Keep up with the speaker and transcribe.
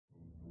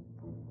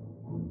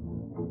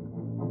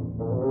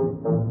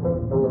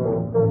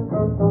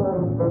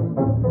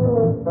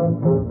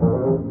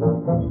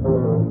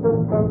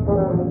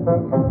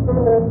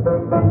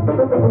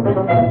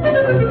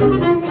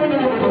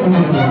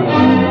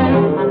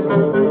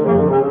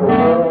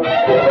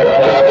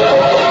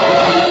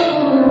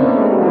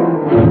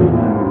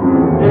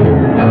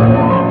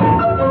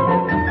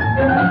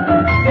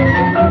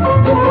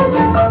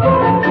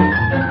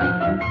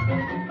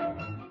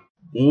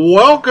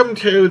Welcome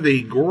to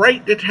the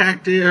Great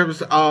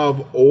Detectives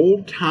of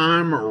Old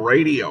Time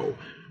Radio.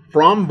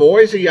 From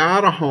Boise,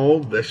 Idaho,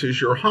 this is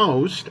your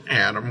host,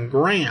 Adam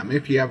Graham.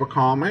 If you have a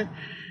comment,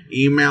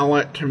 email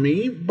it to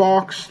me,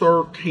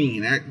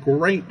 box13 at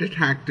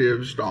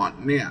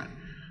greatdetectives.net.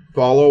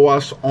 Follow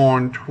us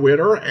on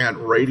Twitter at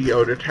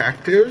Radio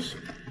Detectives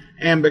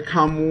and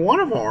become one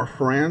of our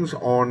friends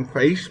on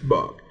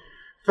Facebook,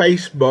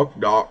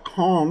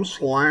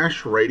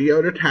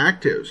 facebook.com/Radio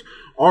Detectives.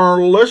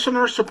 Our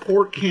listener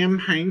support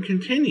campaign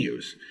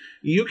continues.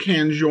 You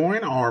can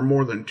join our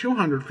more than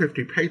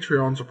 250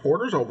 Patreon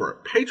supporters over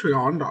at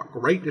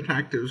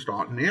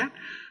patreon.greatdetectives.net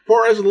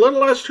for as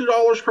little as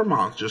 $2 per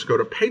month. Just go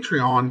to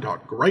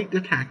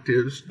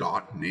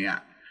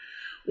patreon.greatdetectives.net.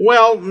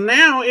 Well,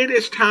 now it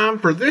is time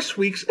for this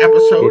week's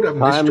episode of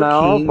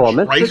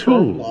Mr.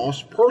 King,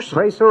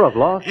 Tracer of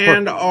Lost Persons.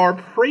 And our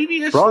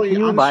previously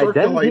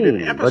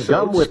uncirculated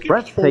episode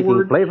skips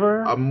forward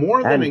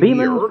more than a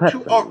year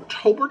to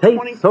October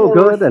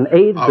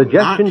 24th of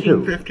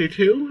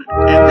 1952.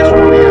 And this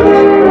one is a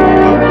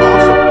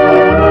Gossip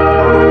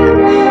Column murder case.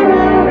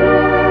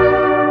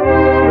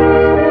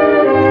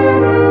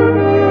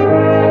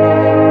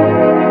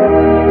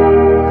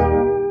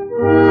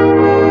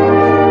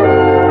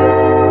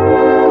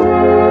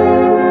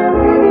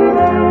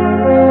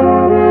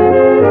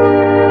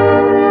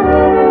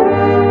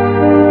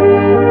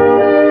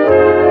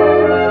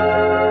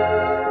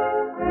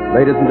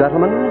 Ladies and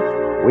gentlemen,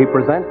 we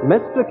present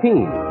Mr.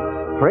 King,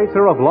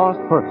 Tracer of Lost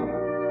Persons,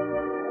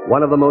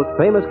 one of the most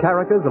famous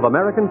characters of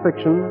American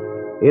fiction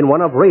in one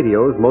of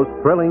radio's most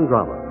thrilling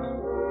dramas.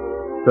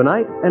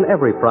 Tonight and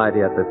every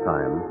Friday at this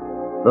time,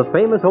 the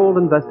famous old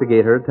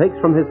investigator takes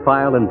from his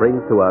file and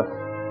brings to us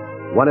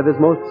one of his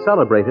most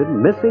celebrated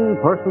missing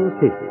persons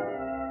cases.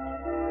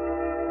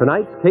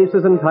 Tonight's case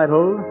is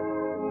entitled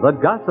The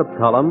Gossip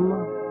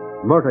Column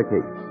Murder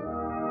Case.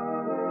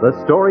 The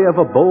story of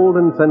a bold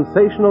and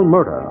sensational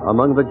murder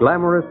among the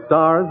glamorous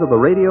stars of the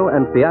radio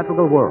and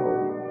theatrical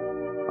world,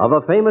 of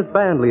a famous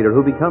band leader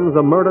who becomes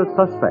a murder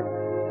suspect,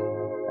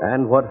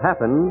 and what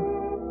happens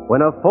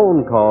when a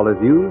phone call is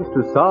used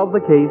to solve the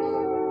case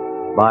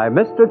by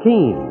Mr.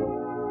 Keene,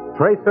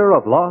 Tracer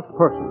of Lost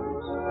Persons.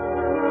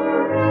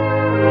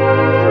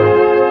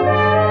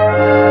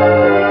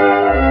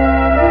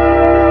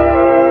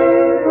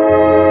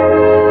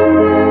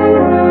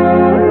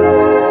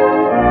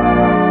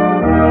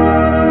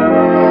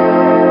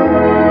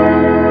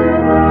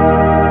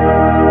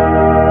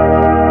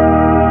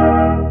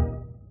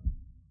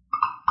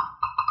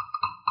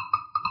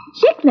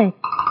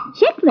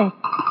 Chiclet.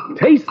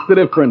 Taste the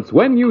difference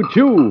when you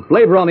chew.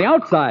 Flavor on the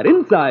outside,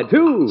 inside,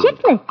 too.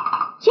 Chiclet.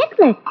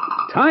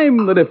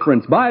 Time the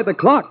difference by the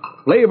clock.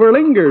 Flavor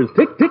lingers,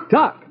 tick, tick,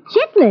 tock.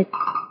 Chiclet.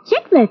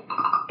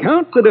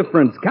 Count the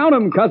difference. Count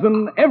 'em,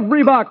 cousin.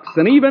 Every box,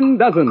 an even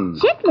dozen.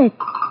 Chiclet.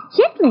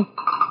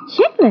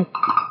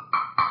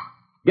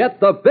 Get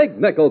the big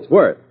nickel's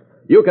worth.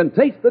 You can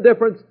taste the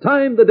difference,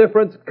 time the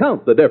difference,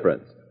 count the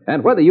difference.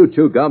 And whether you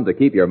chew gum to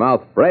keep your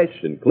mouth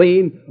fresh and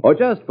clean, or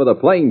just for the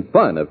plain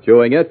fun of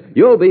chewing it,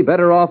 you'll be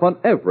better off on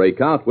every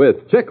count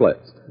with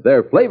Chiclets.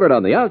 They're flavored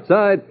on the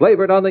outside,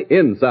 flavored on the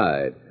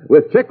inside.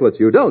 With Chiclets,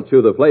 you don't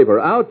chew the flavor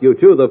out, you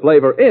chew the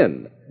flavor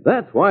in.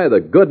 That's why the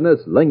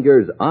goodness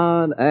lingers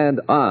on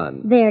and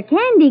on. They're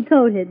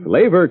candy-coated.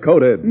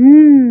 Flavor-coated.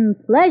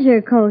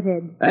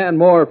 Pleasure-coated. And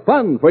more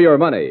fun for your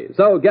money.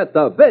 So get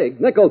the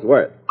big nickel's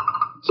worth.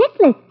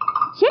 Chiclet.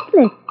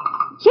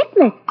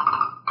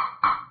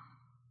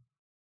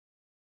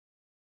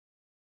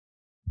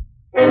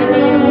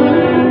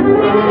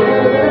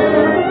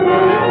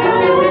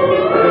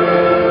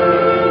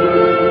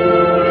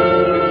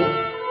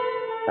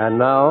 And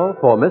now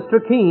for Mr.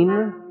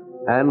 Keene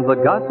and the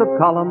Gossip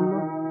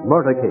Column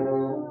Murder Case.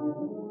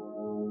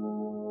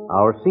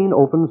 Our scene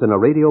opens in a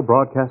radio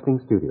broadcasting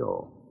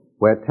studio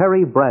where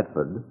Terry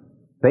Bradford,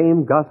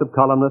 famed gossip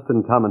columnist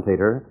and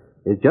commentator,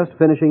 is just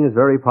finishing his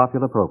very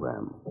popular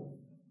program.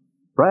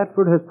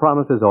 Bradford has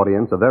promised his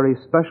audience a very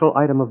special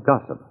item of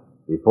gossip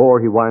before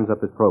he winds up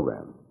his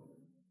program.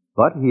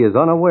 But he is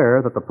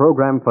unaware that the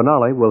program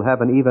finale will have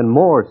an even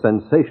more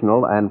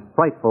sensational and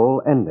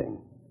frightful ending.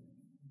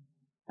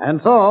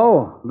 And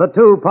so, the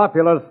two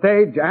popular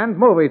stage and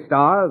movie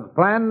stars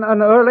plan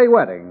an early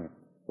wedding,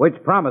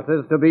 which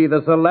promises to be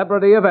the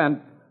celebrity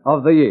event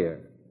of the year.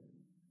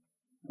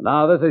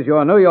 Now, this is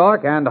your New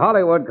York and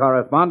Hollywood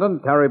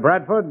correspondent, Terry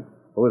Bradford,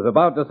 who is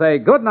about to say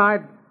good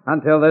night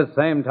until this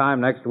same time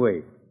next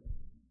week.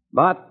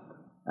 But,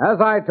 as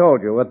I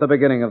told you at the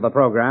beginning of the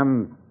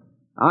program,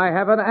 I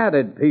have an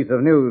added piece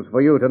of news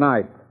for you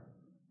tonight.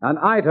 An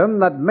item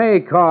that may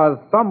cause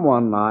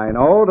someone I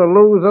know to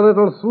lose a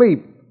little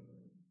sleep.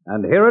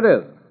 And here it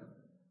is.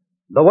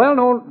 The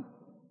well-known...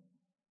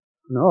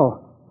 No,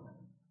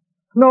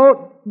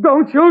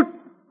 don't shoot!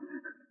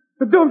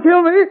 Don't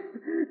kill me!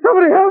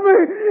 Somebody help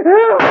me!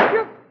 Help!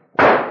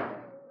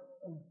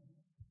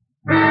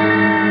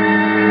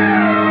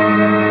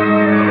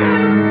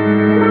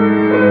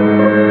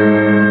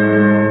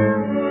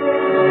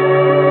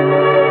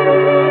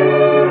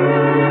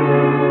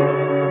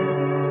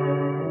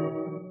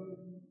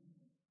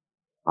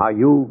 Are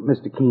you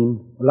Mr.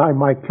 Keene? Well, I'm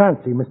Mike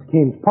Clancy, Mr.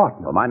 Keene's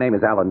partner. Well, my name is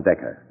Alan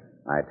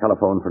Decker. I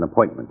telephoned for an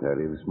appointment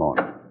early this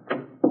morning.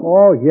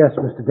 Oh, yes,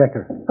 Mr.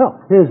 Decker.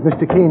 Oh, here's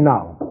Mr. Keene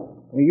now.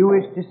 You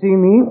wish to see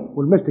me?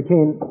 Well, Mr.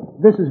 Keene,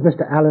 this is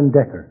Mr. Alan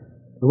Decker,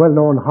 the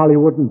well-known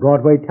Hollywood and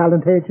Broadway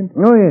talent agent.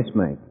 Oh, yes,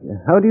 Mike.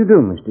 How do you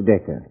do, Mr.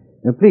 Decker?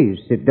 Please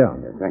sit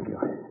down. Thank you.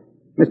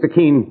 Mr.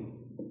 Keene,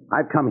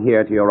 I've come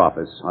here to your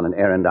office on an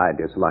errand I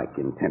dislike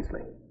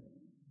intensely.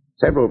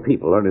 Several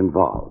people are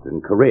involved,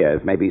 and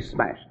careers may be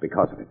smashed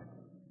because of it.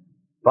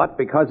 But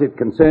because it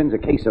concerns a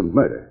case of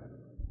murder,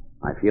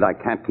 I feel I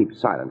can't keep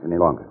silent any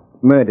longer.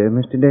 Murder,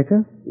 Mr.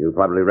 Decker? You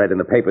probably read in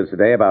the papers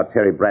today about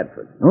Terry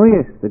Bradford. Oh,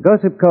 yes, the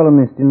gossip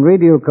columnist and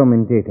radio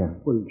commentator.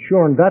 Well,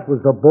 sure, and that was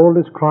the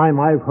boldest crime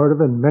I've heard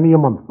of in many a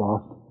month,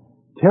 boss.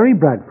 Terry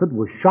Bradford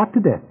was shot to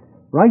death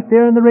right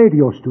there in the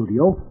radio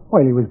studio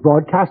while he was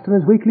broadcasting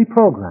his weekly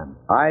program.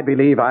 I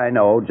believe I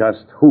know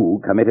just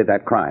who committed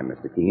that crime,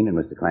 Mr. Keene and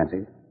Mr.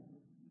 Clancy.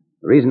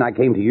 The reason I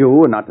came to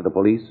you and not to the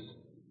police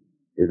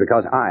is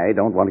because I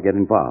don't want to get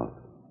involved.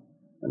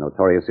 A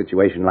notorious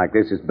situation like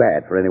this is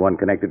bad for anyone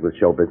connected with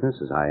show business,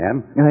 as I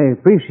am. I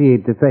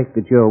appreciate the fact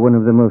that you're one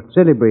of the most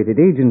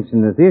celebrated agents in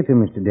the theater,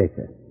 Mr.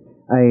 Decker.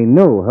 I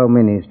know how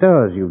many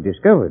stars you've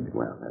discovered.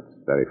 Well, that's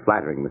very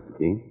flattering, Mr.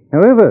 Keene.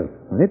 However,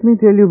 let me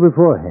tell you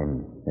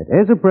beforehand that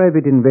as a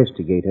private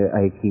investigator,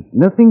 I keep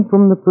nothing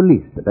from the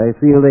police that I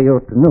feel they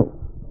ought to know.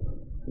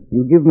 If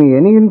you give me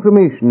any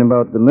information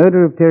about the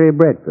murder of Terry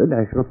Bradford,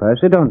 I shall pass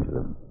it on to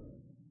them.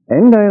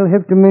 And I'll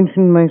have to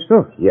mention my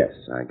source. Yes,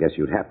 I guess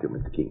you'd have to,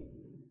 Mr. Keene.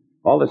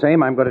 All the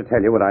same, I'm going to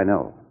tell you what I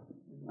know.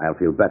 I'll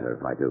feel better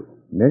if I do.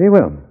 Very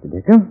well, Mr.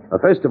 Decker.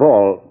 First of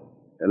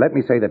all, let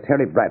me say that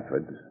Terry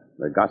Bradford,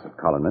 the gossip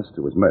columnist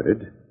who was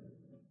murdered,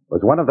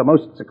 was one of the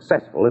most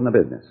successful in the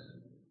business.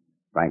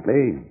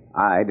 Frankly,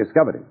 I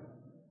discovered him.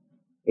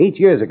 8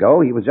 years ago,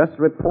 he was just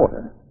a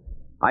reporter.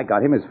 I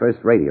got him his first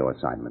radio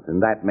assignment,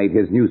 and that made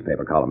his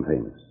newspaper column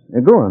famous.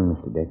 Go on,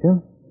 Mr.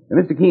 Decker.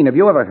 Mr. Keene, have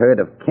you ever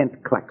heard of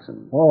Kent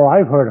Claxon? Oh,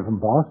 I've heard of him,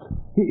 boss.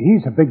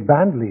 He's a big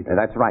band leader.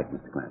 That's right,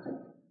 Mr. Clancy.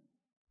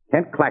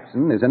 Kent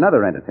Claxon is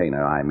another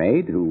entertainer I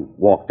made who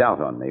walked out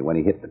on me when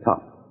he hit the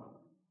top.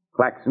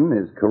 Claxon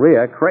is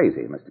career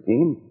crazy, Mr.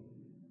 Keene.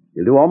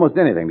 He'll do almost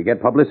anything to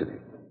get publicity.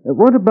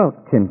 What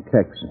about Kent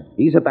Claxon?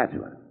 He's a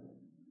bachelor.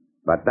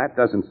 But that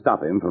doesn't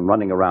stop him from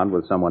running around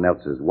with someone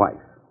else's wife.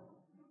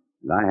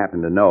 And I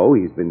happen to know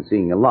he's been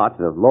seeing a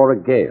lot of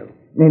Laura Gale.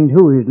 And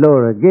who is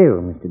Laura Gale,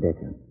 Mr.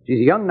 Decker?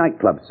 She's a young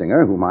nightclub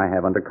singer whom I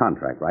have under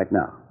contract right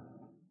now.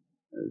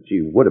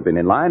 She would have been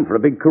in line for a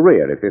big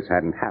career if this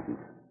hadn't happened.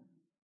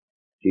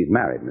 She's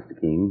married, Mr.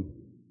 Keene,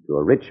 to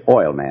a rich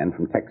oil man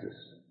from Texas.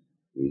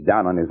 He's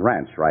down on his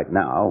ranch right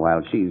now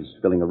while she's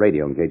filling a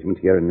radio engagement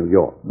here in New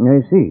York.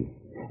 I see.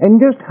 And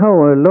just how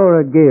are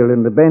Laura Gale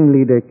and the band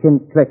leader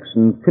Kent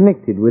Claxon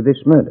connected with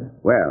this murder?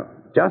 Well,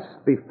 just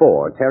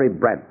before Terry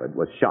Bradford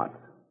was shot,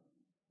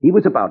 he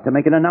was about to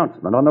make an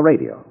announcement on the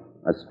radio,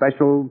 a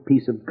special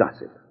piece of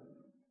gossip.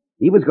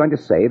 He was going to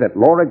say that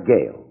Laura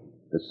Gale,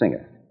 the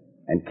singer,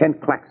 and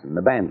Kent Claxon,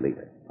 the band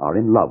leader, are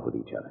in love with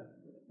each other,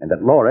 and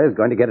that Laura is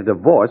going to get a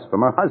divorce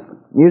from her husband.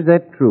 Is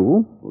that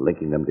true?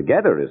 Linking them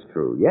together is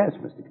true, yes,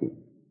 Mr. Keene.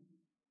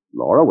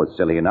 Laura was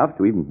silly enough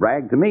to even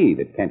brag to me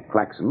that Kent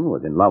Claxon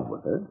was in love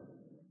with her.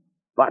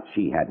 But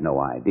she had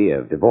no idea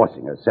of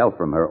divorcing herself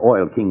from her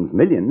oil king's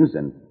millions,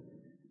 and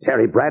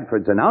Terry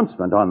Bradford's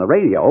announcement on the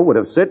radio would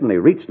have certainly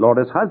reached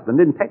Laura's husband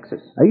in Texas.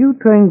 Are you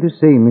trying to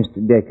say, Mr.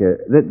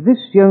 Decker, that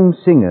this young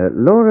singer,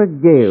 Laura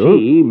Gale...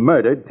 She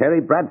murdered Terry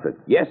Bradford.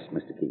 Yes,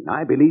 Mr. Keene,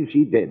 I believe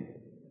she did.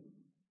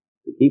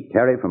 To keep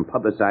Terry from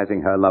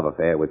publicizing her love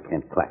affair with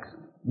Kent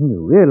Claxon.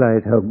 You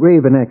realize how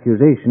grave an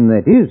accusation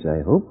that is,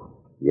 I hope.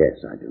 Yes,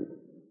 I do.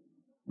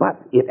 But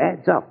it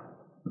adds up.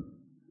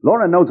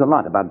 Laura knows a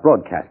lot about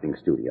broadcasting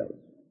studios.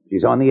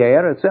 She's on the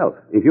air herself.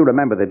 If you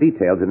remember the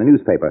details in the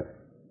newspaper,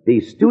 the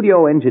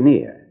studio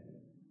engineer,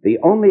 the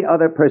only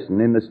other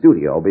person in the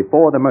studio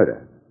before the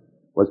murder,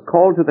 was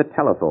called to the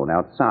telephone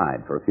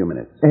outside for a few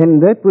minutes.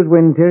 And that was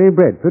when Terry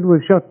Bradford was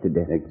shot to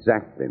death.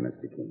 Exactly,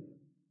 Mr. Keene.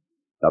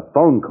 The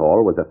phone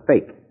call was a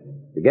fake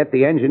to get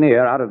the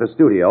engineer out of the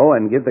studio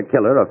and give the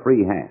killer a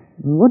free hand.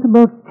 What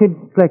about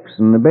Kent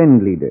Claxon, the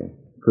band leader?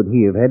 Could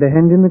he have had a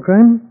hand in the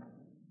crime?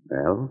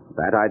 Well,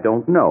 that I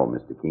don't know,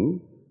 Mr.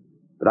 Keene.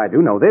 But I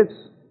do know this.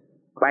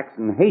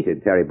 Claxon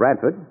hated Terry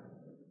Bradford.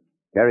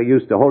 Terry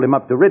used to hold him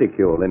up to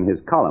ridicule in his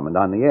column and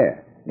on the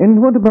air. And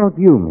what about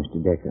you,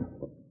 Mr. Decker?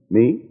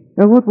 Me?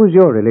 Now, what was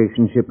your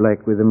relationship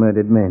like with the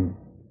murdered man?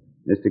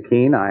 Mr.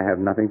 Keene, I have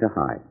nothing to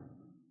hide.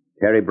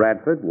 Terry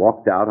Bradford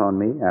walked out on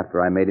me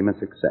after I made him a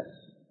success.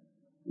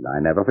 And I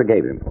never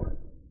forgave him for it.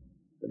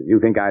 But if you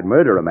think I'd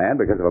murder a man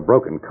because of a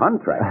broken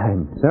contract...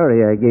 I'm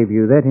sorry I gave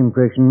you that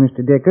impression,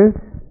 Mr. Decker.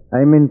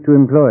 I meant to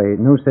employ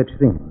no such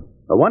thing.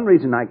 The one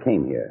reason I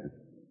came here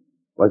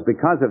was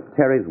because of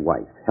Terry's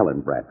wife, Helen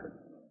Bradford.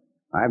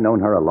 I've known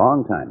her a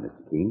long time,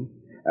 Mr. Keene.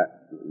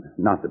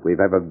 Not that we've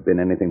ever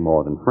been anything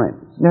more than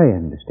friends. I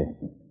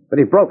understand. But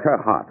it broke her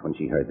heart when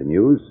she heard the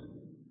news,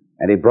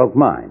 and it broke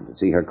mine to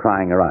see her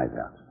crying her eyes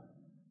out.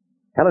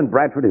 Helen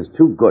Bradford is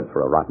too good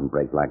for a rotten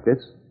break like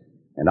this.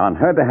 And on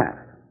her behalf,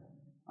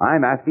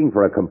 I'm asking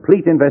for a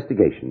complete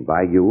investigation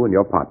by you and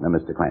your partner,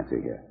 Mr.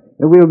 Clancy, here.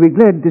 We'll be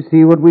glad to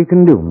see what we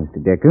can do,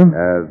 Mr.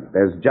 Decker.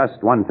 There's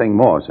just one thing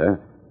more, sir.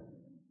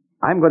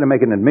 I'm going to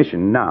make an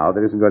admission now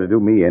that isn't going to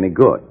do me any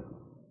good.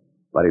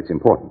 But it's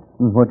important.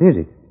 What is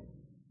it?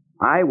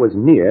 I was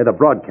near the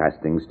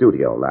broadcasting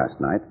studio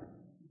last night,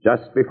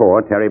 just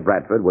before Terry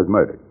Bradford was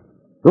murdered.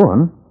 Go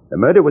on. The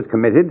murder was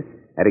committed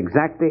at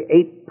exactly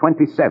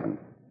 8:27,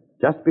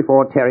 just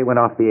before Terry went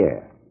off the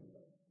air.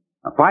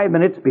 Now, 5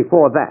 minutes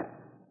before that,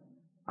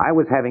 I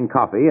was having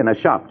coffee in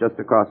a shop just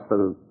across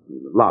the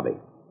lobby.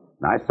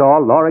 And I saw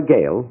Laura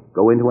Gale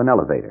go into an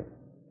elevator,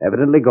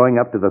 evidently going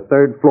up to the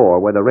 3rd floor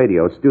where the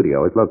radio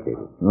studio is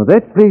located. Well,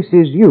 that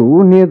places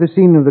you near the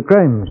scene of the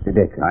crime, Mr.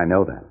 Decker. I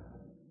know that.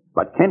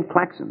 But Kent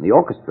Claxon, the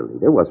orchestra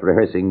leader, was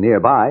rehearsing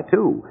nearby,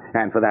 too.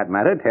 And for that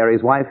matter,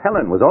 Terry's wife,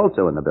 Helen, was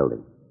also in the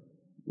building,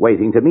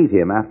 waiting to meet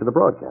him after the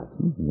broadcast.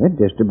 That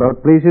just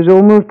about places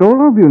almost all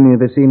of you near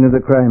the scene of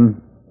the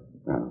crime.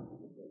 Well,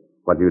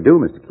 what do you do,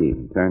 Mr.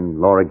 Keene?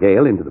 Turn Laura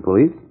Gale into the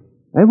police?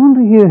 I want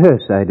to hear her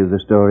side of the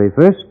story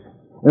first.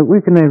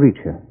 Where can I reach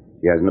her?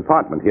 She has an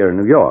apartment here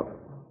in New York.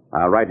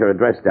 I'll write her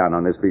address down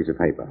on this piece of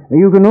paper.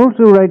 You can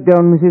also write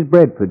down Mrs.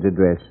 Bradford's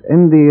address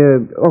and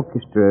the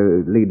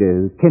orchestra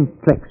leader, Kent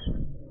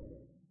Claxon.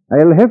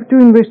 I'll have to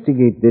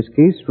investigate this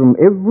case from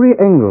every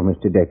angle,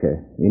 Mr.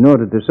 Decker, in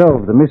order to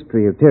solve the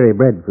mystery of Terry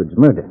Bradford's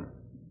murder.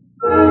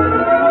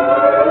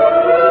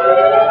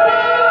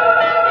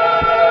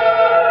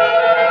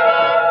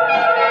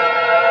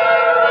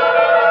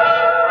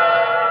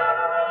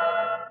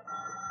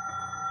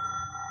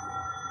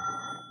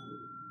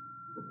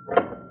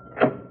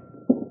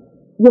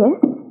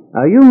 Yes,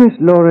 Are you Miss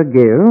Laura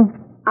Gale?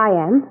 I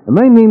am.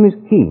 My name is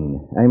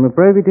Keene. I'm a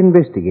private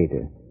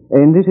investigator.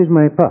 And this is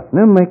my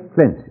partner, Mike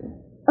Clancy.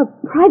 A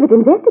private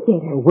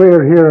investigator.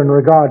 We're here in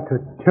regard to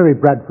Terry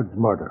Bradford's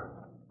murder.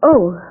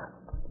 Oh,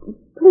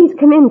 please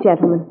come in,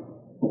 gentlemen.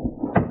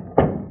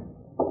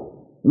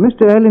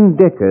 Mr. Alan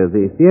Decker,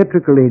 the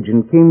theatrical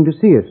agent, came to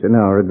see us an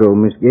hour ago,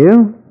 Miss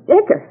Gale.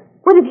 Decker,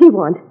 what did he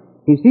want?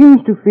 He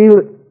seems to feel...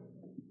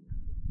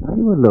 Are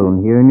you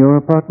alone here in your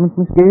apartment,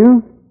 Miss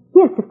Gale?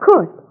 Yes, of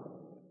course.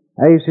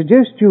 I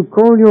suggest you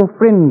call your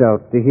friend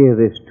out to hear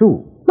this,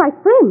 too. My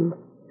friend.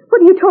 What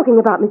are you talking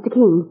about, Mr.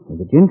 Keene?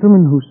 The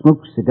gentleman who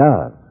smokes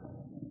cigars.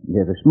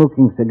 There's a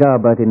smoking cigar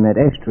butt in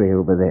that ashtray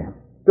over there.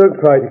 Don't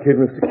try to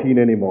kid Mr. Keene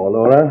anymore,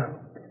 Laura.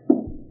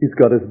 He's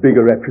got as big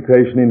a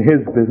reputation in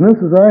his business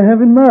as I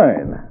have in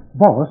mine.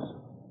 Boss,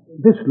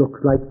 this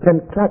looks like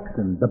Kent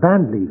Claxon, the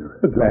band leader.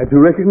 Glad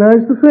to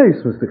recognize the face,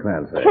 Mr.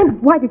 Clancy.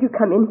 Kent, why did you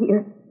come in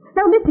here?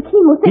 Now, Mr.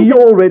 Keene will think... He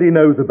already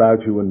knows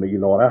about you and me,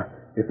 Laura.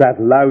 If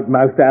that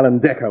loud-mouthed Alan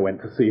Decker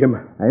went to see him.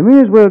 I may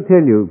as well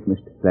tell you,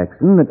 Mr.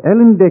 Claxon, that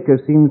Alan Decker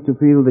seems to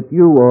feel that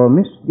you or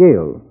Miss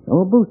Gale,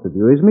 or both of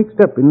you, is mixed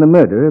up in the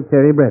murder of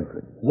Terry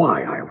Bradford.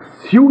 Why, I'll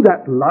sue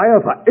that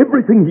liar for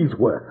everything he's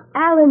worth.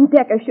 Alan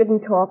Decker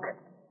shouldn't talk.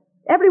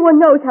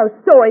 Everyone knows how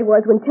sore he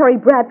was when Terry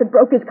Bradford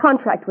broke his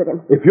contract with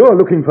him. If you're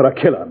looking for a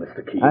killer,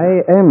 Mr. Keene...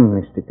 I am,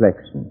 Mr.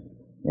 Claxon.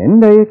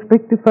 And I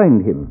expect to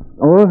find him,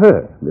 or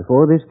her,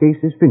 before this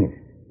case is finished.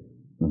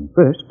 And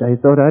first,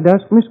 I thought I'd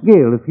ask Miss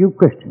Gale a few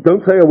questions.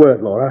 Don't say a word,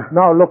 Laura.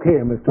 Now, look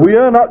here, Mr. We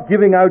are not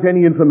giving out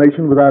any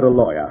information without a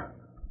lawyer.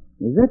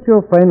 Is that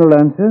your final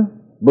answer,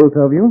 both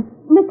of you?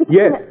 Mr. Keene...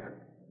 Yes.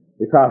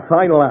 It's our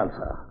final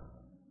answer.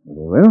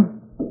 Very well.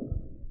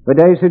 But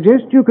I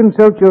suggest you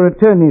consult your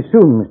attorney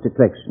soon, Mr.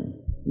 Claxon.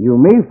 You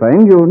may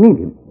find you'll need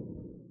him.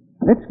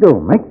 Let's go,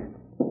 Mike.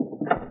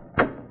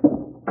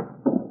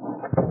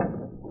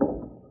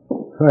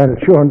 Well,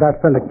 sure, and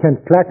that fella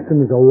Kent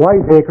Claxon is a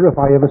wiseacre if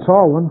I ever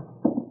saw one.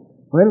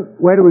 Well,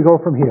 where do we go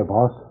from here,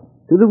 boss?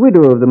 To the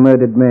widow of the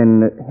murdered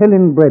man,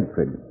 Helen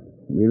Bradford.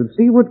 We'll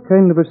see what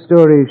kind of a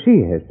story she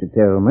has to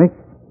tell, Mike.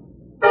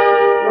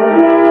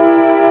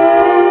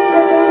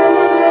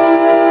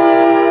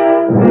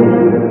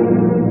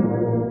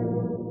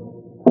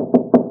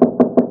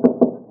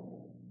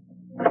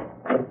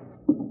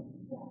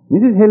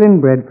 Mrs.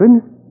 Helen Bradford?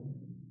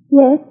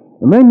 Yes?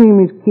 My name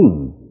is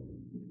Keene.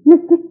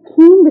 Mr.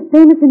 Keene, the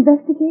famous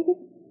investigator?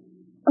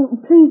 Oh,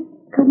 please,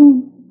 come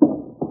in.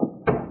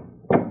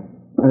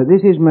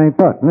 This is my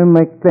partner,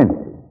 Mike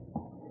Clancy.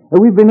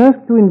 We've been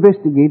asked to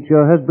investigate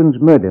your husband's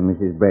murder,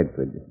 Mrs.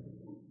 Bradford.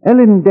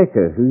 Alan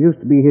Decker, who used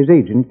to be his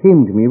agent,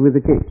 came to me with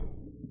the case.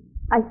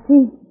 I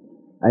see.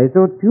 I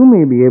thought you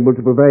may be able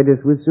to provide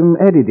us with some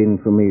added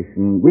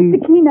information.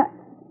 Mr. Keene,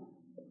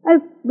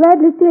 I'll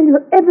gladly tell you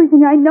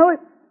everything I know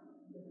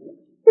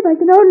if I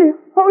can only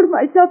hold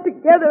myself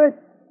together.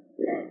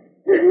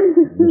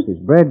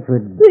 Mrs.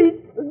 Bradford... Please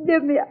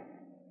forgive me.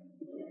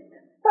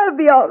 I'll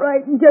be all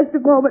right in just a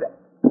moment.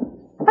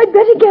 I'd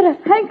better get a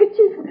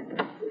handkerchief.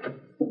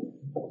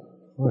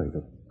 Why,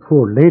 the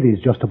poor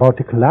lady's just about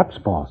to collapse,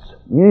 boss.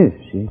 Yes,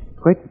 she's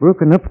quite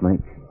broken up,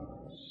 Mike.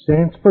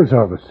 Saints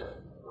preserve us.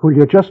 Will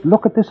you just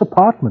look at this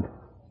apartment?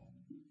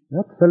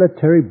 That fella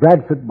Terry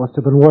Bradford must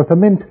have been worth a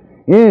mint.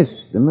 Yes,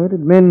 the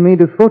murdered man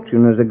made a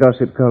fortune as a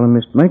gossip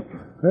columnist, Mike.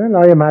 Well,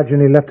 I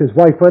imagine he left his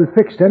wife well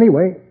fixed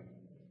anyway.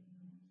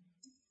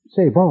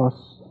 Say, boss,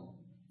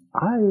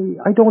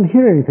 I don't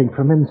hear anything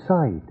from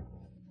inside.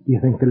 Do you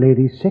think the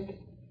lady's sick?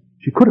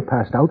 She could have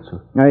passed out,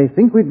 sir. I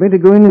think we'd better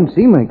go in and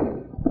see, Mike.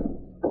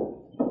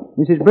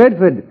 Mrs.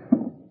 Bradford.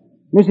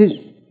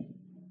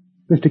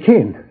 Mr.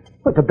 Kane,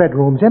 but the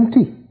bedroom's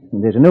empty.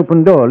 There's an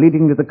open door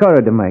leading to the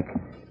corridor, Mike.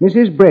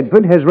 Mrs.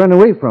 Bradford has run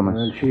away from us.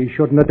 Well, she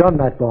shouldn't have done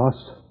that, boss.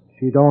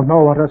 She don't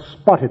know what a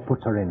spot it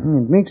puts her in.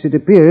 It makes it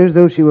appear as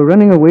though she were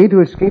running away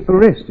to escape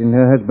arrest in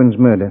her husband's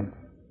murder.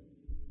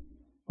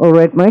 All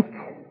right, Mike.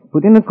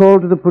 Put in a call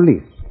to the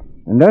police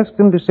and ask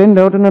them to send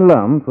out an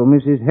alarm for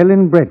Mrs.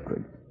 Helen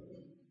Bradford.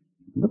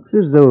 Looks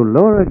as though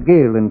Laura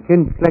Gale and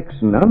Kent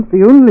Claxon aren't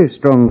the only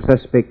strong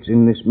suspects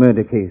in this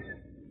murder case.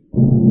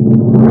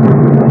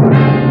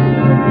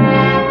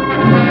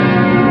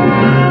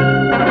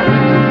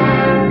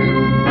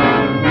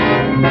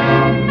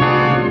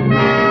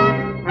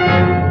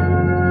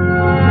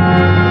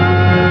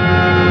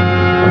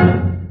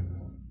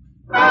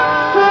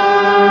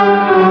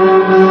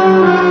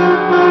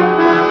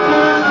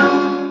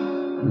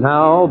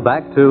 Now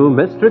back to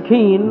Mr.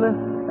 Keene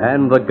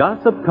and the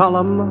gossip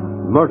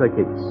column murder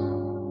case.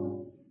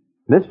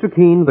 Mr.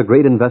 Keene, the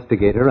great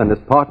investigator, and his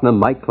partner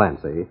Mike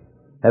Clancy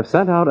have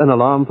sent out an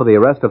alarm for the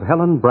arrest of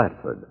Helen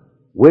Bradford,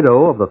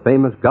 widow of the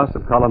famous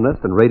gossip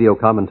columnist and radio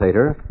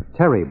commentator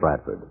Terry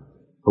Bradford,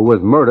 who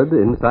was murdered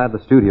inside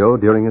the studio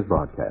during his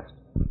broadcast.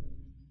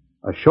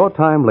 A short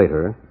time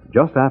later,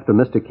 just after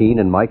Mr. Keene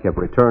and Mike have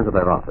returned to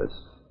their office,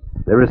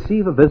 they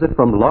receive a visit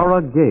from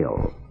Laura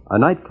Gale, a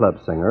nightclub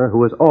singer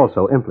who is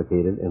also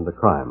implicated in the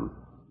crime.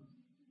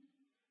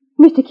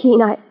 Mr.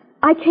 Keene,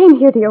 I came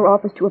here to your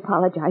office to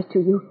apologize to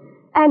you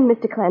and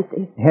Mr.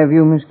 Clancy. Have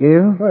you, Miss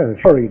Gale? Well,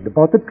 worried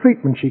about the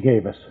treatment she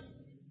gave us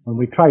when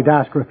we tried to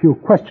ask her a few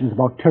questions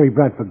about Terry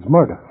Bradford's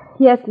murder.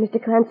 Yes,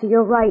 Mr. Clancy,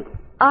 you're right.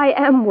 I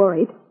am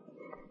worried.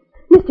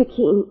 Mr.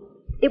 Keene,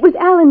 it was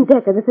Alan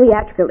Decker, the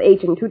theatrical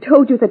agent, who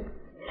told you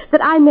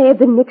that I may have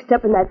been mixed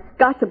up in that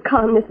gossip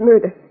columnist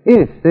murder.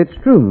 Yes, that's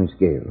true, Miss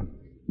Gale.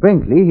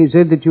 Frankly, he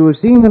said that you were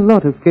seeing a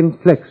lot of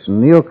Kent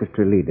Claxon, the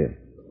orchestra leader.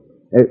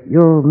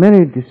 You're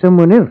married to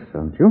someone else,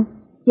 aren't you?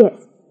 Yes.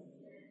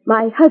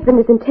 My husband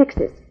is in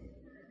Texas.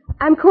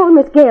 I'm calling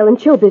Miss Gale in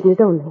show business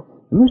only.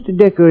 Mr.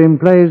 Decker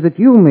implies that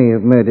you may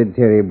have murdered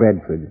Terry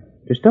Bradford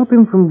to stop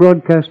him from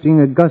broadcasting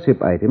a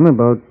gossip item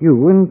about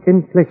you and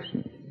Kent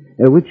Claxon,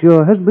 which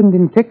your husband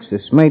in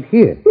Texas might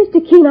hear.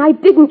 Mr. Keene, I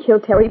didn't kill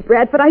Terry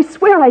Bradford. I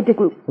swear I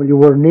didn't. Well, you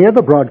were near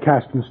the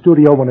broadcasting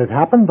studio when it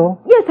happened,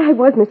 though. Yes, I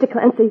was, Mr.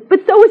 Clancy.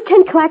 But so was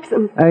Kent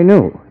Claxon. I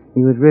know.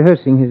 He was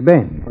rehearsing his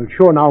band. Well,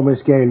 sure now,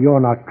 Miss Gale, you're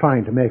not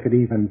trying to make it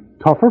even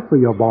tougher for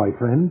your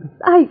boyfriend.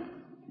 I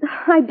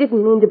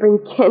didn't mean to bring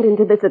Kent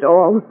into this at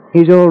all.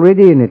 He's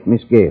already in it,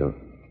 Miss Gale.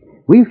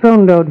 We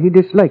found out he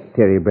disliked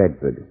Terry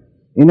Bradford.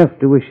 Enough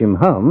to wish him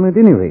harm, at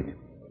any rate.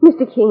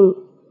 Mr. Keene,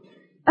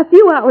 a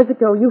few hours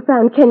ago you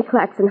found Kent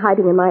Claxon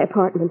hiding in my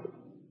apartment.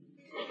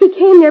 He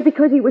came there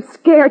because he was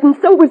scared, and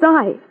so was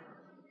I.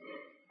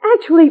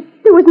 Actually,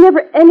 there was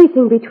never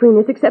anything between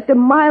us except a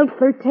mild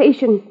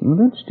flirtation. Well,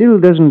 that still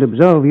doesn't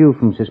absolve you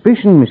from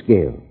suspicion, Miss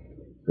Gale.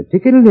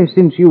 Particularly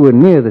since you were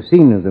near the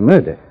scene of the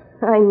murder.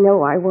 I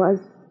know I was.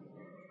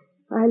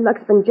 My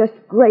luck's been just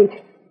great.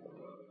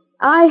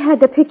 I had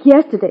to pick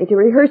yesterday to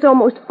rehearse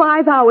almost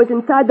 5 hours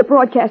inside the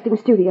broadcasting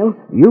studio.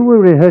 You were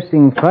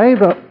rehearsing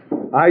 5 hours?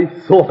 I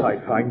thought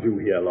I'd find you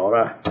here,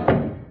 Laura.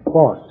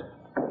 Boss,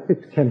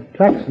 it's Kent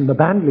Claxon, the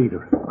band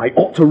leader. I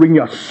ought to wring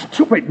your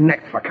stupid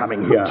neck for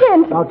coming here.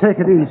 Kent! Now, take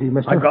it easy,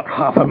 mister. I've got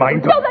half a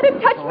mind to... Don't let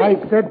him touch me!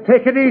 I said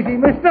take it easy,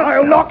 mister.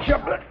 I'll knock you...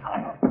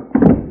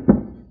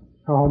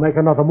 Oh, make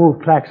another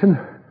move, Claxon,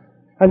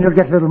 and you'll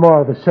get a little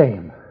more of the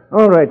same.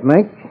 All right,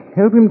 Mike.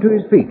 Help him to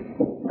his feet.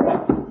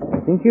 I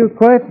think he'll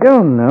quiet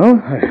down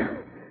now.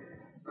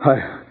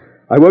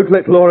 I won't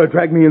let Laura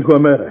drag me into a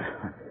murder.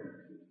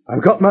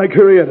 I've got my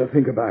career to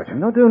think about.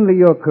 Not only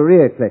your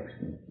career,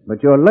 Claxon,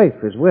 but your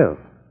life as well.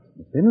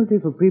 The penalty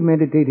for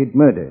premeditated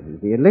murder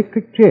is the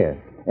electric chair,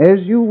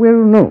 as you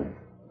well know.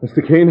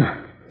 Mr. Keene,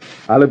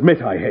 I'll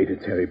admit I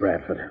hated Terry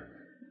Bradford.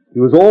 He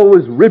was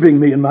always ribbing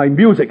me in my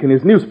music in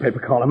his newspaper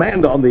column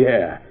and on the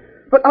air.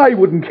 But I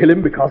wouldn't kill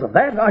him because of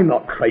that. I'm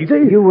not crazy.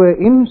 You were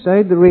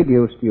inside the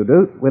radio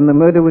studio when the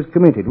murder was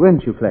committed,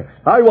 weren't you, Claxon?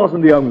 I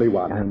wasn't the only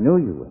one. I know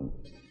you weren't.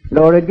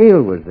 Laura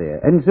Gale was there,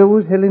 and so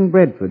was Helen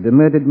Bradford, the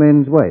murdered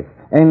man's wife,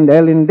 and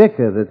Alan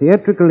Decker, the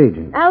theatrical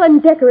agent. Alan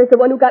Decker is the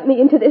one who got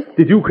me into this.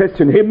 Did you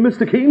question him,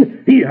 Mr.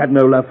 Keene? He had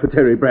no love for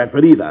Terry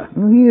Bradford either.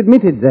 Well, he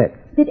admitted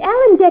that. Did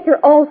Alan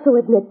Decker also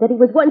admit that he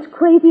was once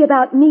crazy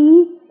about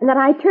me and that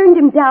I turned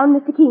him down,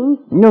 Mr. Keene?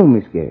 No,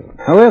 Miss Gale.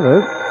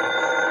 However...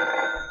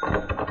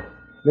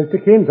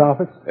 Mr. Keene's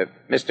office.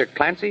 Mr.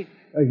 Clancy?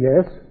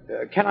 Yes?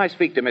 Can I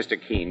speak to Mr.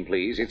 Keene,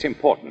 please? It's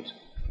important.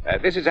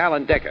 This is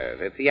Alan Decker,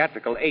 the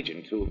theatrical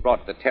agent who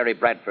brought the Terry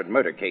Bradford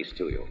murder case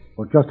to you.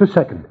 Oh, just a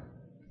second.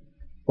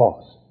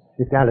 Boss,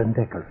 it's Alan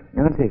Decker.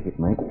 I'll take it,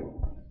 Mike.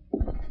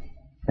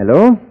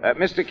 Hello?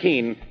 Mr.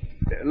 Keene,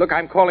 look,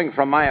 I'm calling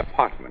from my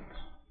apartment.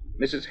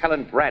 Mrs.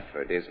 Helen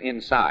Bradford is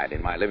inside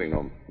in my living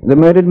room. The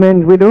murdered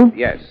man's widow?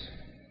 Yes.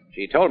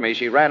 She told me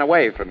she ran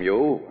away from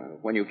you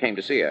when you came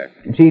to see her.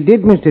 She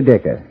did, Mr.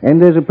 Decker,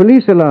 and there's a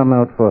police alarm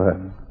out for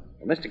her.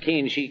 Well, Mr.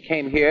 Keene, she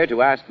came here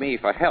to ask me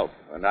for help,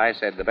 and I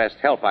said the best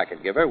help I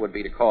could give her would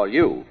be to call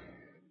you.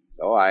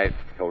 So I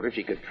told her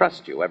she could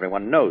trust you.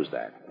 Everyone knows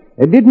that.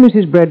 Did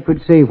Mrs.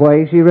 Bradford say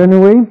why she ran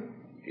away?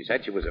 She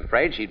said she was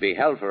afraid she'd be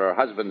held for her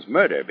husband's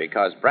murder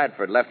because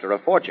Bradford left her a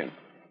fortune.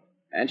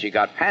 And she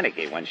got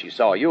panicky when she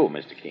saw you,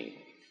 Mr. Keene.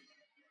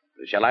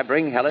 Shall I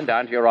bring Helen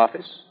down to your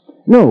office?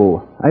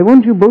 No. I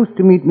want you both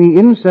to meet me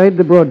inside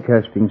the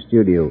broadcasting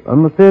studio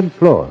on the 3rd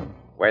floor.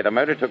 Where the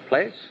murder took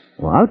place?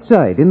 Well,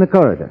 outside, in the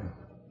corridor.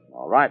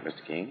 All right,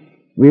 Mr. Keene.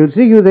 We'll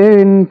see you there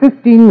in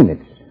 15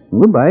 minutes.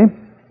 Goodbye.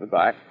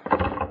 Goodbye.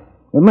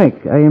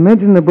 Mike, I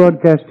imagine the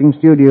broadcasting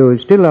studio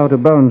is still out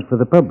of bounds for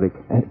the public,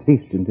 at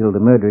least until the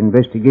murder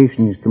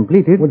investigation is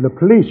completed. Well, the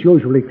police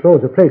usually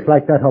close a place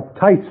like that up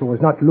tight so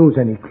as not to lose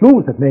any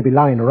clues that may be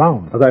lying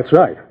around. Oh, that's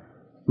right.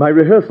 My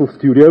rehearsal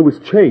studio was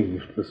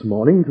changed this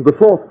morning to the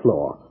 4th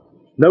floor.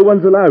 No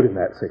one's allowed in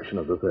that section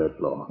of the 3rd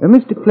floor.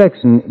 Mr.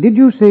 Claxon, did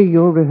you say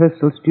your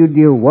rehearsal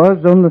studio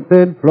was on the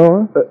 3rd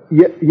floor?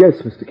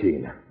 Yes, Mr.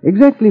 Keene.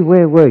 Exactly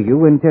where were you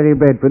when Terry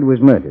Bradford was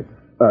murdered?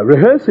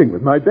 Rehearsing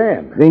with my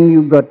band. Then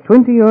you've got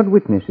 20-odd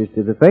witnesses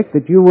to the fact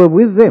that you were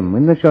with them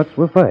when the shots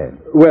were fired.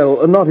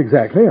 Well, not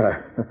exactly.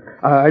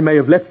 I may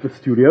have left the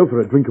studio for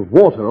a drink of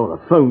water or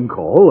a phone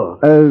call.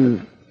 A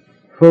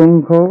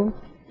phone call?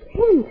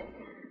 Kent,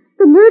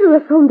 the murderer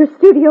phoned the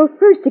studio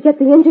first to get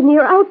the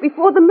engineer out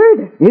before the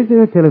murder. Is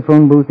there a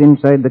telephone booth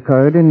inside the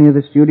corridor near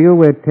the studio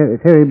where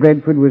Terry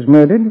Bradford was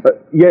murdered?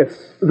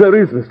 Yes, there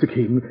is, Mr.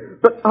 Keene.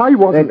 But I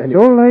wasn't... That's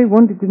all I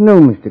wanted to know,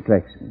 Mr.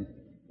 Claxon.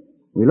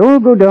 We'll all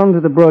go down to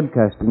the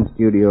broadcasting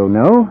studio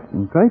now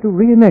and try to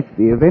reenact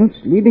the events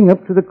leading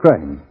up to the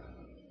crime.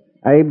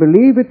 I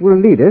believe it will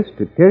lead us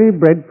to Terry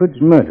Bradford's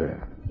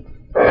murderer.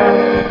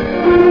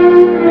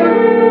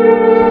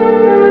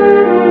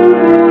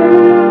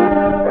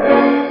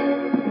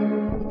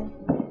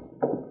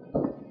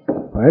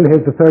 Well,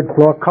 here's the 3rd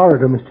floor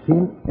corridor, Mr.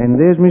 Keene. And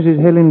there's Mrs.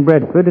 Helen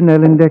Bradford and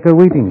Ellen Decker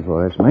waiting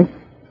for us, Mike.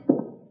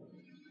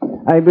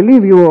 I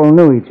believe you all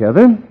know each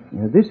other.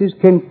 This is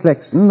Kent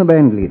Claxon, the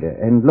band leader,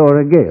 and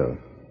Laura Gale,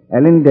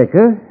 Ellen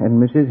Decker,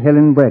 and Mrs.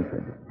 Helen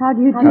Bradford. How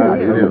do you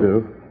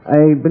do?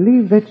 I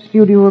believe that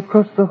studio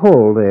across the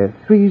hall there,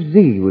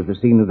 3Z, was the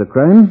scene of the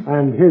crime.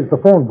 And here's the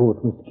phone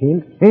booth, Mr.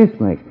 Keene. Yes,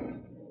 Mike.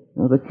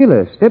 Now, the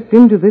killer stepped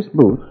into this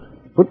booth,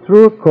 put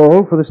through a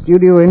call for the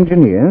studio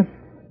engineer,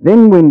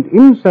 then went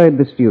inside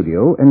the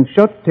studio and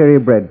shot Terry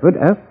Bradford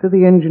after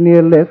the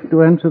engineer left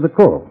to answer the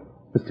call.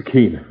 Mr.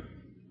 Keene,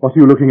 what are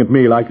you looking at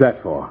me like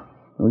that for?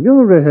 Well,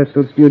 your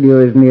rehearsal studio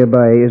is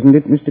nearby, isn't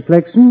it, Mr.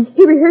 Claxon?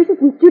 He rehearses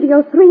in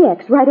Studio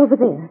 3X, right over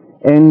there.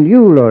 And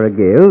you, Laura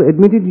Gale,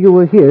 admitted you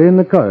were here in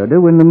the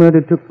corridor when the murder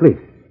took place.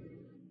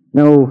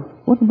 Now,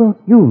 what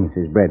about you,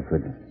 Mrs.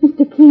 Bradford?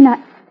 Mr. Keene,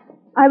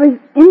 I was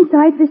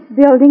inside this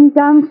building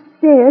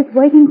downstairs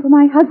waiting for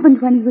my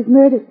husband when he was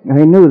murdered.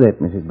 I know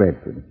that, Mrs.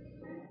 Bradford.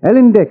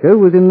 Ellen Decker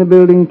was in the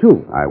building,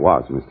 too. I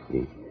was, Mr.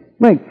 Keene.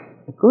 Mike,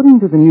 according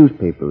to the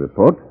newspaper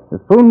report, the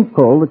phone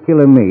call the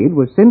killer made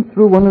was sent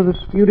through one of the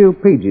studio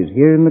pages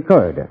here in the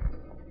corridor.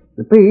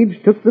 The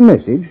page took the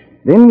message,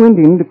 then went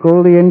in to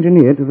call the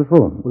engineer to the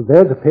phone. Well,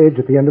 there's a page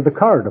at the end of the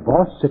corridor,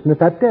 boss, sitting at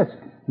that desk.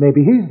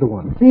 Maybe he's the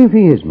one. See if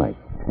he is, Mike.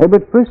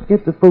 But first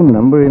get the phone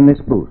number in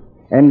this booth,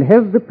 and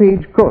have the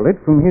page call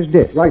it from his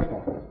desk. Right,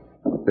 boss.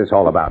 What's this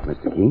all about,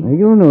 Mr. Keene?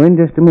 You'll know in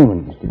just a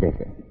moment, Mr.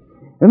 Decker.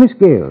 Miss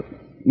Gale,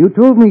 you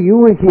told me you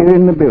were here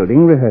in the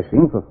building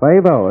rehearsing for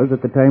 5 hours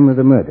at the time of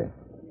the murder.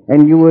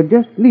 And you were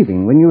just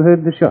leaving when you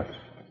heard the shots.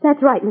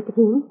 That's right, Mr.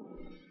 Keene.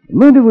 The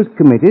murder was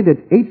committed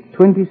at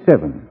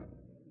 8:27.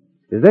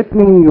 Does that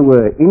mean you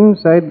were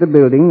inside the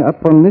building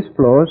up on this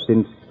floor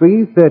since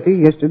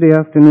 3:30 yesterday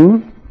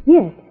afternoon?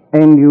 Yes.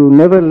 And you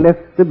never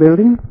left the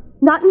building?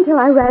 Not until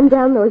I ran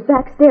down those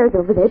back stairs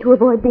over there to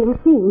avoid being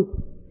seen.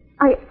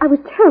 I was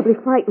terribly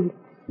frightened.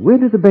 Where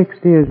do the back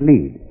stairs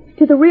lead?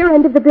 To the rear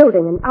end of the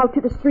building and out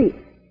to the street.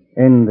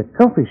 And the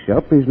coffee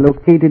shop is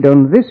located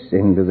on this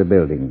end of the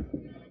building.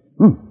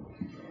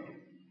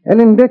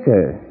 Ellen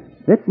Decker,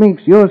 that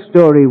makes your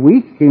story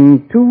weak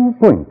in 2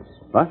 points.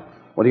 What?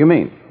 What do you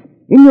mean?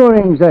 In your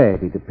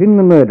anxiety to pin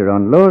the murder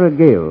on Laura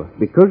Gale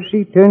because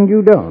she turned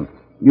you down,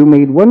 you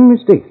made one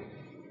mistake.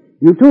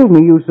 You told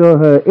me you saw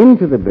her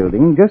enter the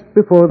building just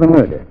before the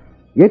murder,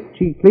 yet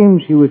she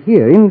claims she was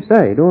here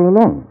inside all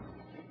along.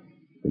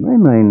 To my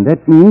mind,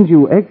 that means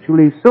you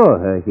actually saw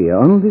her here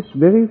on this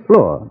very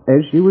floor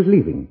as she was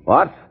leaving.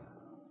 What?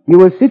 You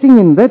were sitting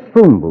in that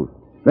phone booth.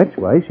 That's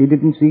why she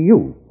didn't see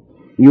you.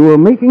 You were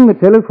making the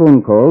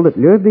telephone call that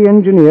lured the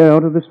engineer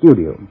out of the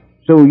studio,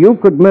 so you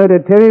could murder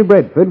Terry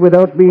Bradford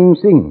without being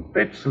seen.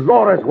 It's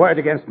Laura's word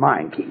against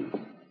mine, Keene.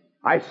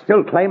 I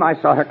still claim I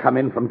saw her come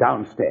in from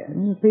downstairs.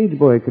 The page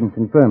boy can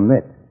confirm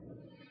that.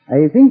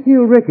 I think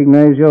he'll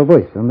recognize your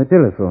voice on the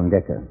telephone,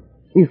 Decker,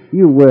 if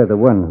you were the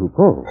one who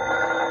called.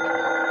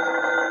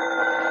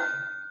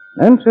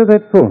 Answer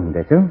that phone,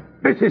 Decker.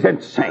 This is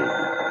insane.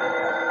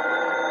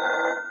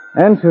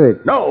 Answer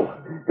it. No!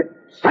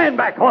 Stand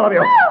back, all of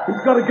you!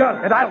 He's got a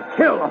gun, and I'll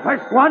kill the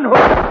first one who...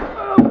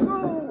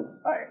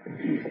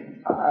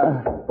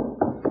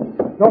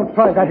 Don't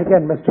try that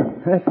again, mister.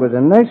 That was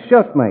a nice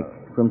shot, Mike.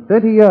 From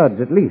 30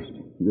 yards at least.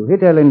 You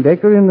hit Alan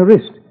Decker in the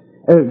wrist.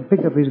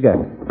 Pick up his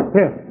gun.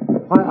 Here.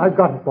 I've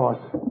got it, boss.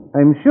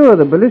 I'm sure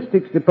the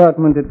ballistics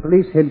department at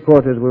police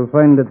headquarters will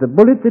find that the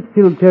bullet that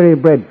killed Terry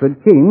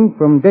Bradford came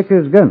from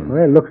Decker's gun.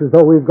 Well, looks as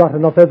though we've got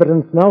enough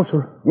evidence now,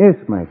 sir. Yes,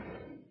 Mike.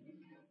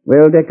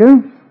 Well, Decker,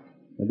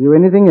 have you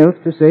anything else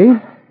to say?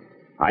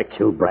 I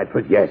killed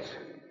Bradford, yes.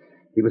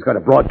 He was going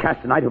to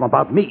broadcast an item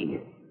about me.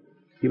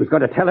 He was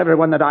going to tell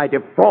everyone that I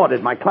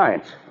defrauded my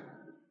clients,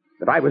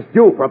 that I was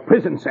due for a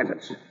prison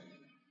sentence.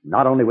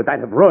 Not only would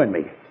that have ruined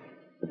me,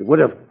 but it would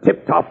have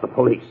tipped off the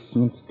police.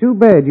 It's too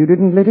bad you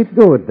didn't let it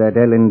go at that,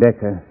 Alan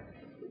Decker.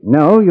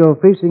 Now you're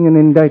facing an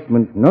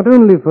indictment not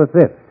only for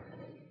theft,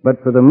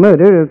 but for the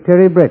murder of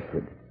Terry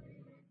Bradford.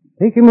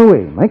 Take him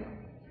away, Mike.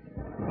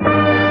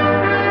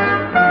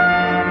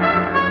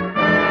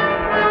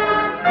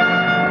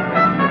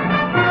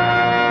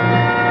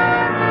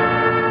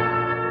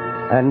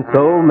 And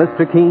so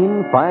Mr.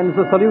 Keene finds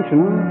the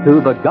solution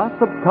to the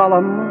gossip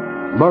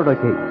column murder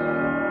case.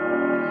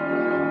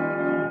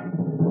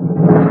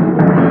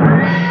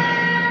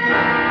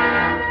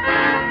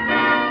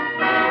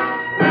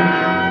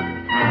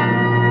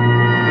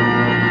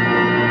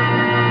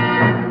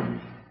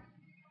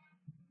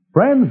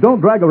 Friends,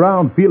 don't drag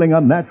around feeling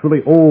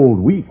unnaturally old,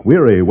 weak,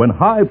 weary, when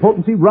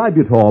high-potency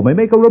Ributol may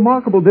make a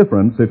remarkable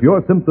difference if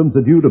your symptoms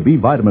are due to B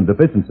vitamin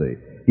deficiency.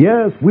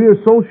 Yes,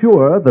 we're so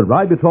sure that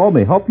Ributol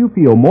may help you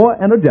feel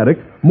more energetic,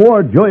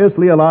 more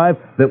joyously alive,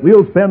 that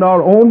we'll spend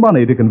our own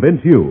money to convince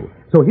you.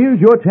 So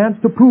here's your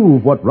chance to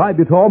prove what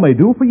Ributol may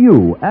do for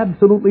you,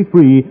 absolutely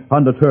free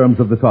under terms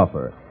of this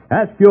offer.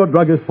 Ask your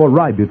druggist for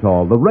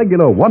Ributol, the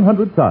regular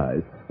 100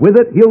 size. With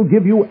it, he'll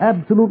give you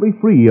absolutely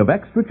free of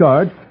extra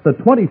charge the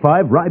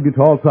 25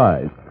 Ributol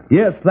size.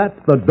 Yes, that's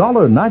the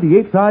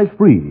 $1.98 size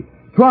free.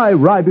 Try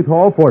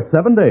Ributol for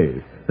 7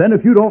 days. Then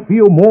if you don't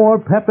feel more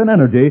pep and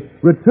energy,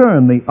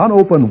 return the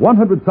unopened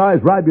 100 size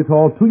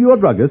Ributol to your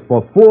druggist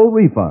for full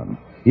refund.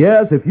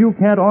 Yes, if you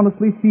can't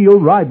honestly feel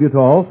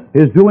Ributol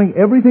is doing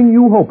everything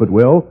you hope it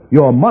will,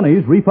 your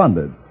money's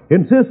refunded.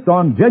 Insist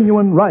on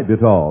genuine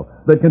Ributol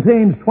that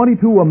contains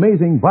 22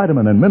 amazing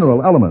vitamin and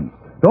mineral elements.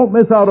 Don't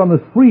miss out on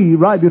this free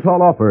Ributol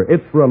offer.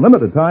 It's for a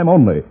limited time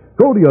only.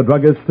 Go to your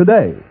druggist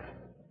today.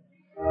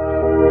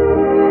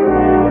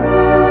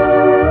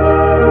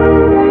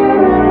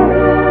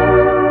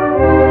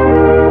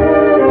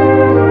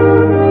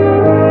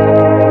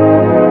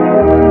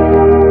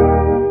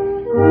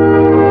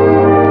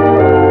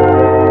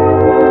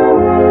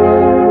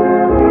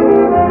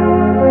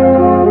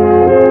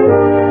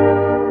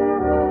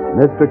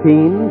 Mr.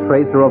 Keene,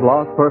 Tracer of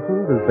Lost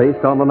Persons, is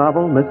based on the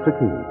novel Mr.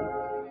 Keene.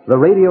 The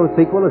radio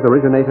sequel is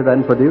originated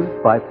and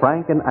produced by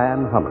Frank and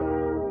Ann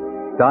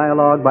Hummer.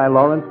 Dialogue by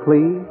Lawrence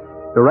Clee,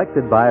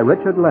 directed by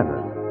Richard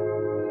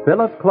Leonard.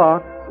 Philip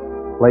Clark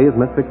plays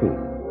Mr.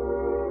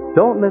 Keene.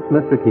 Don't miss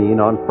Mr. Keene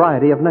on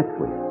Friday of next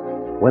week,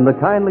 when the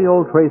kindly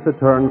old Tracer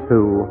turns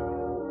to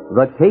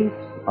The Case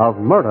of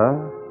Murder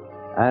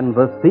and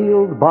the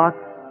Sealed Box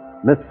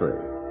Mystery.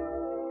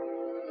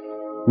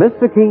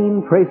 Mr.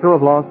 Keene, Tracer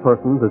of Lost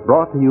Persons, is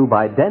brought to you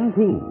by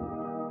Dentyne,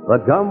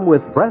 the gum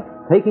with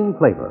breathtaking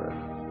flavor,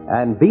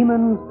 and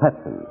Beeman's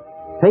Pepsin,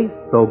 tastes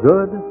so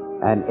good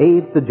and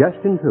aids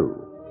digestion too.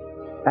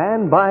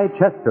 And by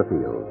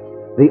Chesterfield,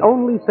 the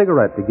only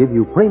cigarette to give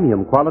you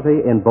premium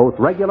quality in both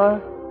regular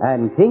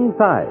and king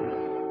size.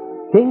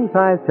 King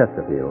size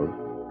Chesterfields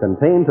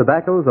contain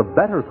tobaccos of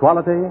better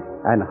quality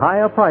and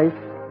higher price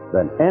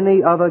than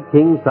any other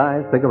king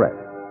size cigarette.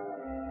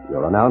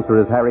 Your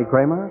announcer is Harry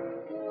Kramer.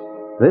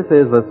 This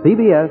is the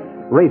CBS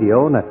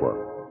Radio Network.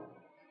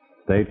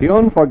 Stay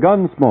tuned for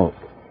Gunsmoke.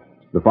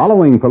 The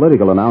following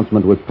political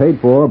announcement was paid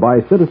for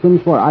by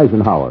Citizens for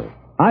Eisenhower.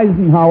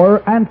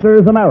 Eisenhower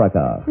answers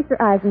America. Mr.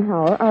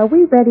 Eisenhower, are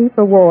we ready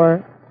for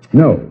war?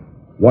 No.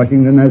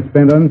 Washington has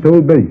spent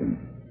untold billions.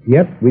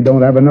 Yet we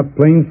don't have enough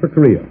planes for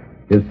Korea.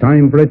 It's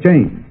time for a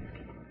change.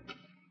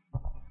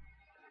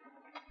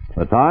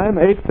 The time,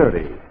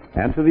 8:30.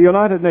 And to the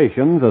United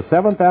Nations, a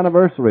 7th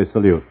anniversary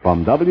salute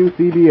from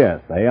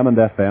WCBS, AM and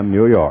FM,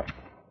 New York.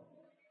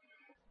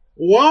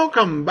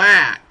 Welcome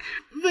back.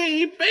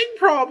 The big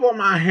problem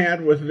I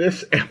had with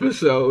this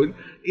episode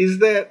is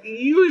that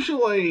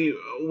usually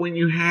when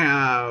you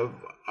have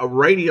a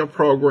radio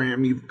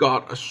program, you've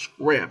got a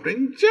script,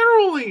 and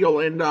generally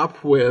you'll end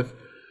up with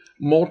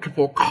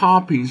multiple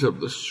copies of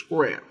the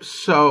script.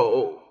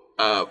 So,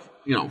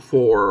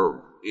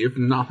 for, if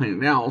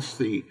nothing else,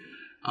 the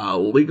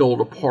legal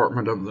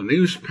department of the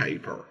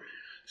newspaper.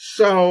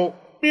 So,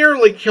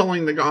 merely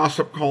killing the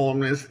gossip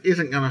columnist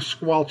isn't going to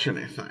squelch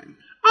anything.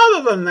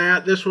 Other than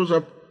that, this was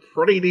a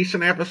pretty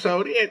decent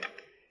episode. It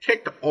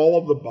ticked all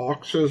of the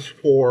boxes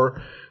for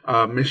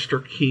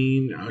Mr.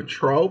 Keene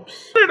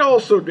tropes. It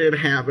also did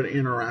have an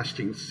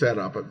interesting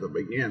setup at the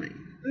beginning.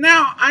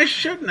 Now, I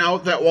should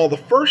note that while the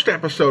first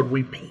episode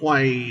we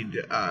played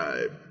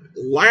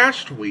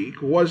last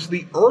week was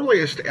the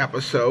earliest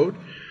episode,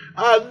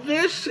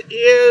 this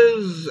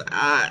is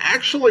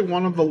actually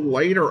one of the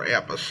later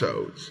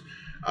episodes.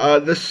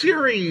 The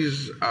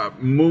series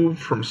moved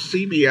from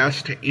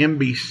CBS to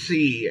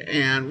NBC,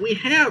 and we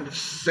have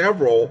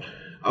several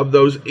of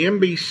those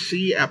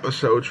NBC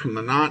episodes from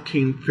the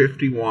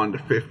 1951 to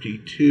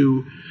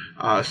 52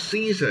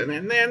 season,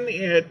 and then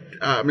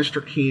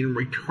Mr. Keen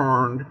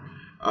returned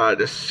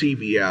to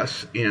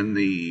CBS in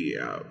the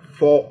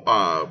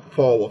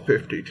fall of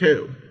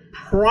 52.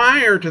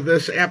 Prior to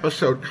this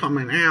episode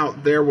coming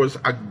out, there was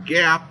a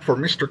gap for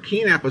Mr.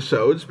 Keen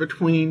episodes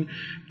between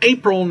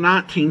April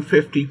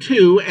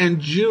 1952 and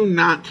June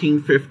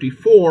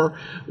 1954,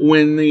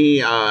 when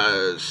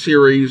the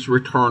series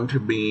returned to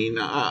being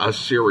a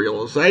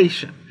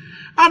serialization.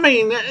 I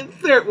mean,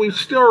 we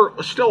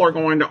still are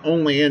going to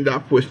only end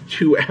up with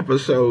 2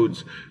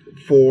 episodes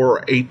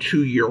for a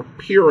 2-year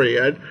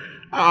period,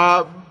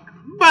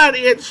 but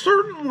it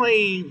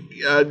certainly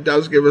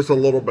does give us a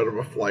little bit of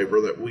a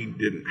flavor that we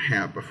didn't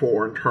have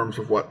before in terms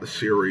of what the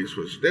series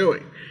was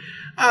doing.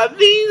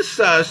 These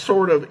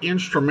sort of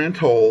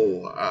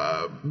instrumental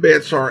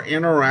bits are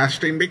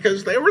interesting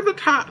because they were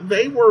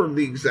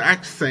the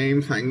exact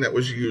same thing that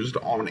was used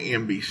on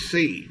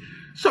NBC.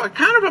 So I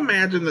kind of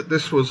imagine that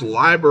this was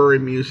library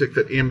music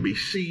that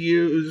NBC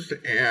used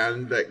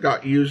and that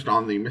got used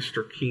on the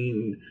Mr.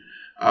 Keen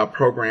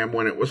program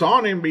when it was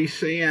on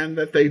NBC, and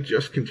that they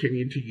just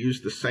continued to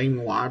use the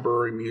same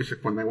library music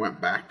when they went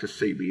back to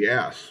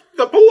CBS.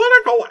 The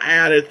political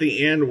ad at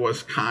the end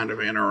was kind of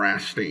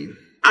interesting.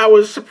 I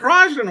was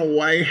surprised in a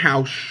way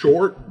how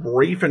short,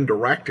 brief, and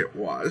direct it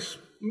was,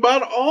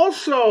 but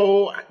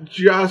also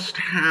just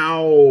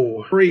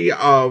how free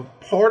of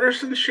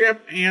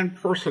partisanship and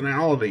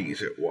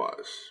personalities it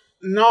was.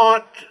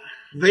 Not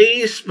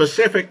these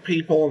specific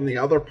people in the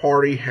other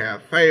party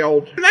have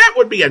failed. And that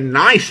would be a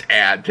nice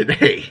ad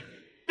today.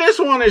 This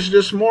one is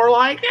just more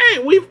like,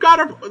 hey,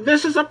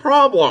 this is a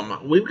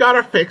problem. We've got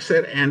to fix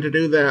it, and to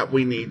do that,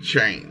 we need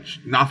change.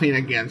 Nothing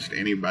against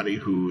anybody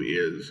who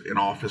is in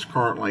office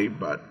currently,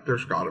 but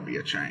there's got to be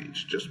a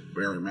change. Just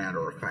very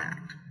matter of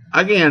fact.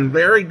 Again,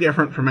 very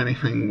different from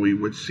anything we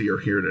would see or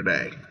hear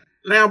today.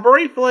 Now,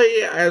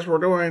 briefly, as we're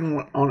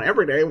doing on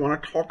Everyday, I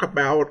want to talk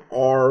about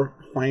our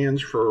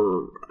plans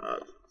for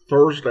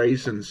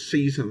Thursdays in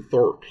Season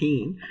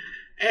 13.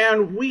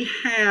 And we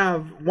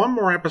have one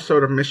more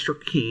episode of Mr.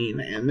 Keen,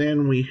 and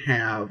then we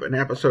have an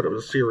episode of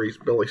the series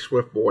Billy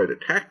Swiftboy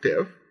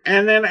Detective.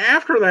 And then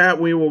after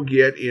that, we will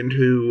get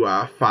into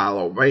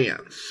Philo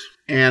Vance.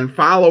 And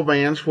Philo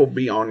Vance will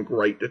be on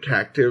Great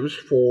Detectives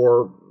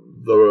for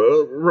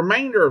the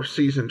remainder of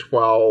Season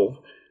 12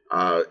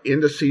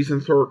 into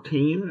Season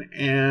 13,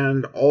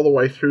 and all the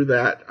way through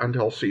that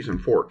until Season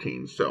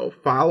 14. So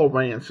Philo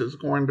Vance is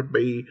going to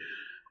be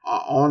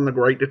on the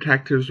Great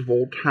Detectives of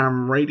Old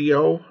Time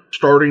Radio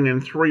starting in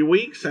 3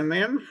 weeks, and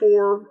then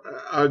for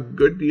a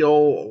good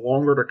deal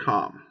longer to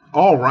come.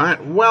 All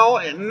right,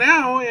 well,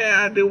 now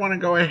I do want to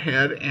go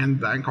ahead and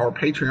thank our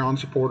Patreon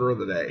supporter of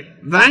the day.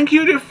 Thank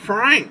you to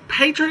Frank,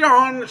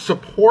 Patreon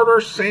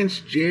supporter since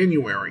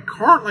January,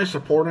 currently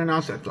supporting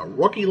us at the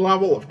rookie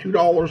level of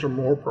 $2 or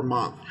more per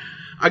month.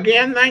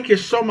 Again, thank you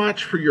so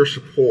much for your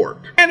support.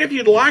 And if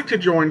you'd like to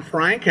join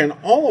Frank and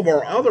all of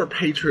our other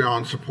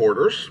Patreon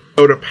supporters,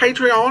 go to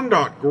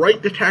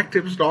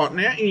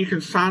patreon.greatdetectives.net and you can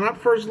sign up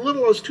for as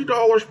little as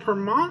 $2 per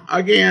month.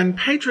 Again,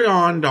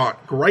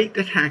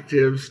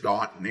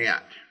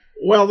 patreon.greatdetectives.net.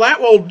 Well,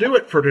 that will do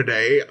it for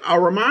today. A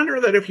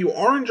reminder that if you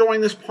are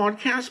enjoying this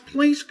podcast,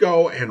 please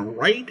go and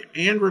rate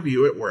and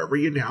review it wherever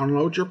you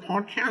download your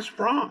podcast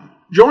from.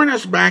 Join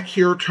us back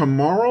here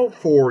tomorrow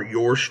for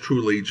yours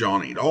truly,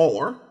 Johnny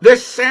Dollar.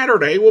 This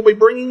Saturday, we'll be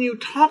bringing you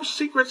Top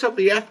Secrets of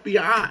the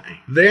FBI.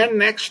 Then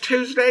next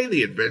Tuesday,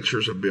 The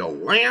Adventures of Bill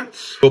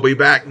Lance. We'll be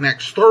back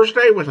next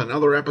Thursday with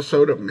another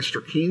episode of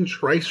Mr. Keen,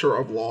 Tracer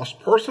of Lost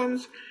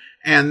Persons.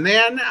 And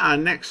then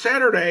next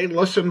Saturday,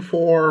 listen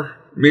for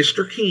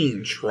Mr.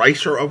 Keen,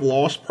 Tracer of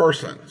Lost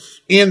Persons.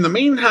 In the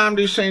meantime,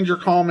 do send your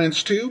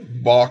comments to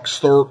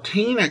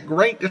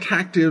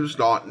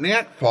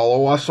box13@greatdetectives.net.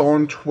 Follow us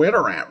on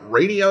Twitter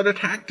 @Radio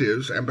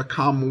Detectives and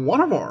become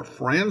one of our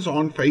friends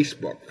on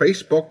Facebook,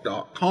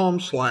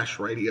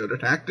 facebook.com/Radio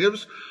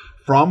Detectives.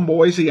 From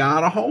Boise,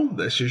 Idaho,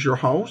 this is your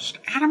host,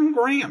 Adam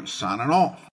Graham, signing off.